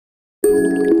Hi,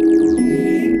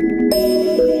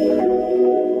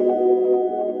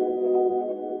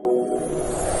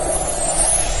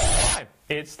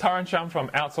 it's Taran Chum from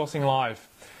Outsourcing Live.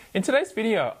 In today's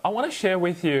video, I want to share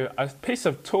with you a piece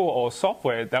of tool or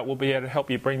software that will be able to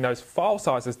help you bring those file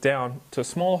sizes down to a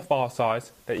smaller file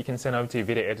size that you can send over to your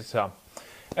video editor.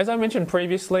 As I mentioned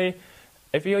previously,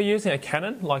 if you're using a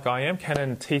Canon, like I am,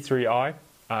 Canon T3i,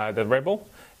 the Rebel,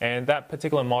 and that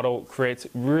particular model creates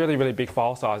really big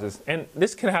file sizes. And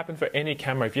this can happen for any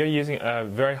camera. If you're using a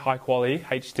very high quality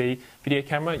HD video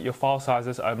camera, your file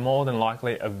sizes are more than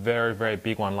likely a very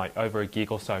big one, like over a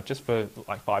gig or so, just for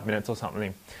like 5 minutes or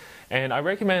something. And I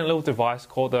recommend a little device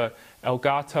called the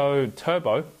Elgato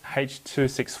Turbo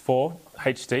H264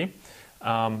 HD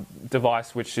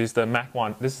device, which is the Mac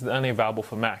one. This is only available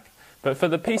for Mac. But for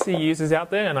the PC users out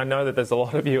there, and I know that there's a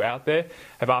lot of you out there,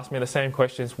 have asked me the same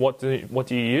questions, what do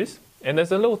you use? And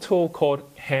there's a little tool called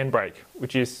Handbrake,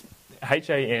 which is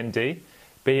Handbrake,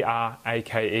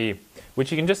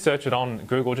 which you can just search it on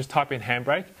Google, just type in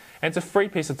Handbrake, and it's a free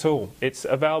piece of tool. It's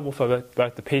available for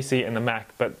both the PC and the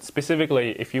Mac, but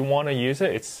specifically if you want to use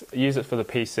it, use it for the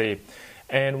PC.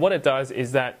 And what it does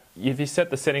is that if you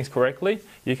set the settings correctly,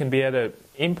 you can be able to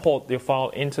import your file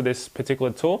into this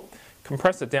particular tool,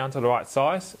 compress it down to the right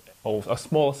size or a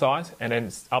smaller size, and then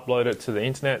upload it to the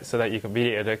internet so that your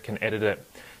video editor can edit it.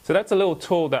 So that's a little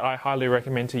tool that I highly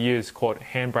recommend to use called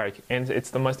Handbrake, and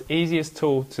it's the most easiest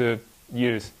tool to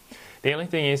use. The only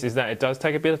thing is that it does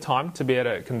take a bit of time to be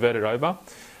able to convert it over.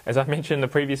 As I mentioned in the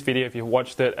previous video, if you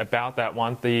watched it about that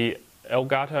one, the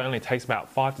Elgato only takes about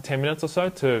 5 to 10 minutes or so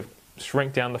to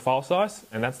shrink down the file size,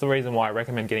 and that's the reason why I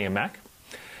recommend getting a Mac.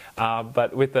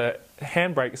 But with the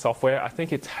Handbrake software, I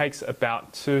think it takes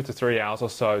about 2 to 3 hours or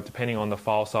so, depending on the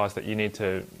file size that you need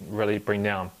to really bring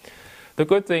down. The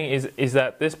good thing is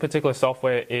that this particular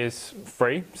software is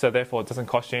free, so therefore it doesn't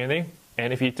cost you anything.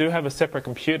 And if you do have a separate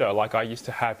computer, like I used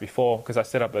to have before, because I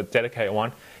set up a dedicated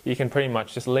one, you can pretty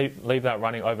much just leave that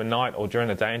running overnight or during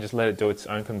the day and just let it do its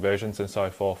own conversions and so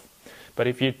forth. But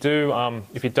if you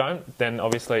don't, then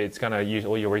obviously it's going to use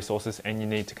all your resources, and you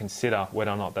need to consider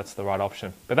whether or not that's the right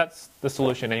option. But that's the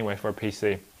solution anyway for a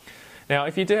PC. Now,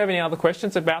 if you do have any other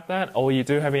questions about that, or you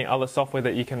do have any other software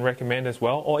that you can recommend as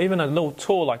well, or even a little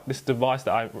tool like this device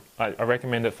that I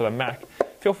recommended for the Mac,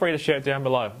 feel free to share it down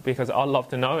below, because I'd love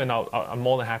to know, and I'm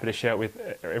more than happy to share it with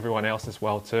everyone else as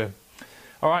well too.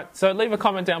 Alright, so leave a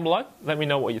comment down below, let me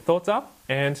know what your thoughts are,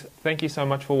 and thank you so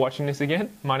much for watching this again.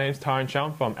 My name's Taran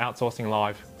Chum from Outsourcing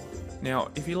Live.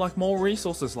 Now, if you like more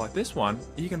resources like this one,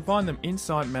 you can find them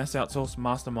inside Mass Outsource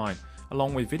Mastermind,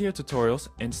 along with video tutorials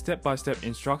and step-by-step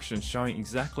instructions showing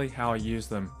exactly how I use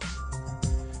them.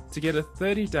 To get a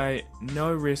 30-day,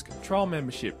 no-risk trial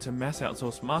membership to Mass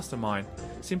Outsource Mastermind,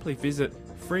 simply visit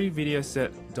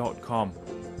freevideoset.com.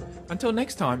 Until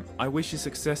next time, I wish you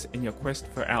success in your quest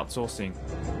for outsourcing.